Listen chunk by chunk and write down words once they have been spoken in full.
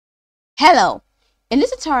Hello! In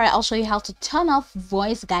this tutorial, I'll show you how to turn off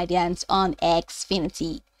voice guidance on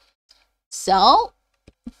Xfinity. So,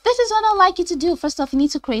 this is what I'd like you to do. First off, you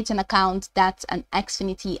need to create an account that's an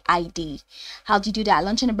Xfinity ID. How do you do that?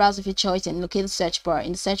 Launch in the browser of your choice and locate the search bar.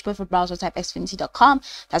 In the search bar for browser, type xfinity.com.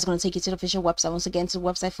 That's going to take you to the official website. Once again, to the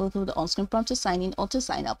website, follow through the on-screen prompt to sign in or to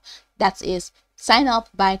sign up. That is, sign up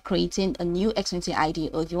by creating a new Xfinity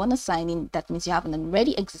ID. Or if you want to sign in, that means you have an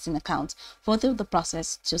already existing account. Follow through the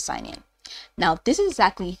process to sign in. Now, this is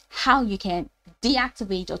exactly how you can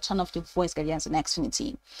deactivate or turn off your voice guidance on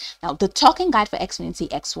Xfinity. Now, the talking guide for Xfinity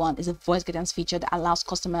X1 is a voice guidance feature that allows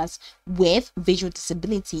customers with visual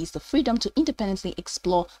disabilities the freedom to independently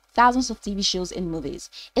explore thousands of TV shows and movies.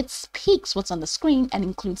 It speaks what's on the screen and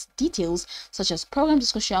includes details such as program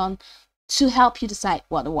discussion to help you decide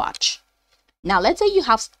what to watch. Now, let's say you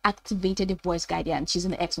have activated the voice guidance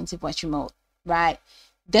using the Xfinity voice remote, right?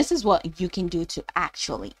 This is what you can do to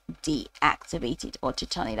actually deactivate it or to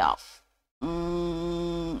turn it off.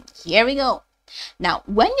 Here we go. Now,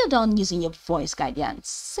 when you're done using your voice guidance,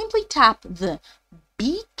 simply tap the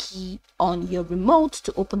B key on your remote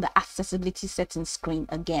to open the accessibility settings screen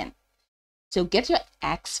again. So get your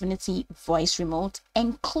Xfinity voice remote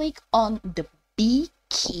and click on the B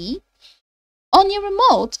key on your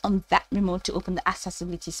remote, on that remote, to open the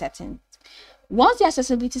accessibility settings. Once the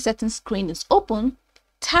accessibility settings screen is open,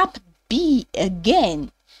 tap B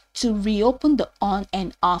again to reopen the on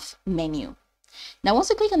and off menu. Now,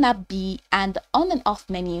 once you click on that B and the on and off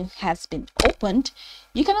menu has been opened,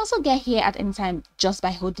 you can also get here at any time just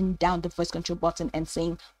by holding down the voice control button and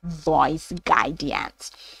saying voice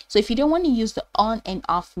guidance. So if you don't want to use the on and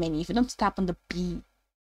off menu, if you don't tap on the B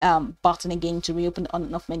button again to reopen the on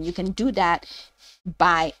and off menu, you can do that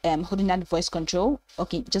by holding down the voice control.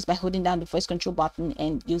 Okay, just by holding down the voice control button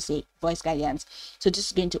and you say voice guidance. So this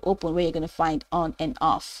is going to open where you're going to find on and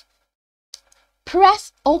off.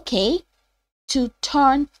 Press OK to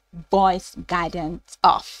turn voice guidance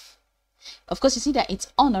off. Of course, you see that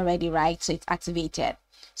it's on already, right? So it's activated.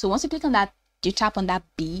 So once you click on that, you tap on that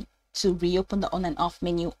B to reopen the on and off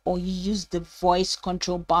menu, or you use the voice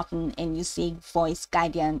control button and you say voice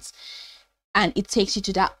guidance and it takes you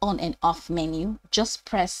to that on and off menu. Just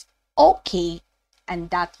press OK and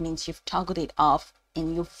that means you've toggled it off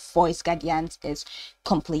and your voice guidance is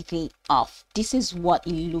completely off. This is what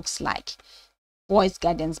it looks like. Voice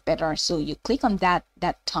guidance better. So you click on that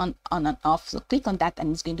turn on and off. So click on that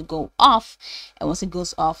and it's going to go off, and once it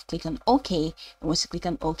goes off, click on OK, and once you click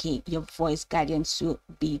on OK, your voice guidance will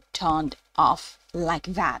be turned off like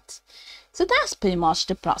that. So that's pretty much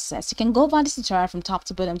the process. You can go over this tutorial from top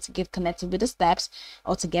to bottom to get connected with the steps,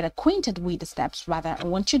 or to get acquainted with the steps rather,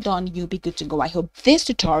 and once you're done, you'll be good to go. I hope this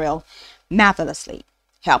tutorial marvelously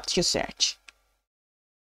helped your search.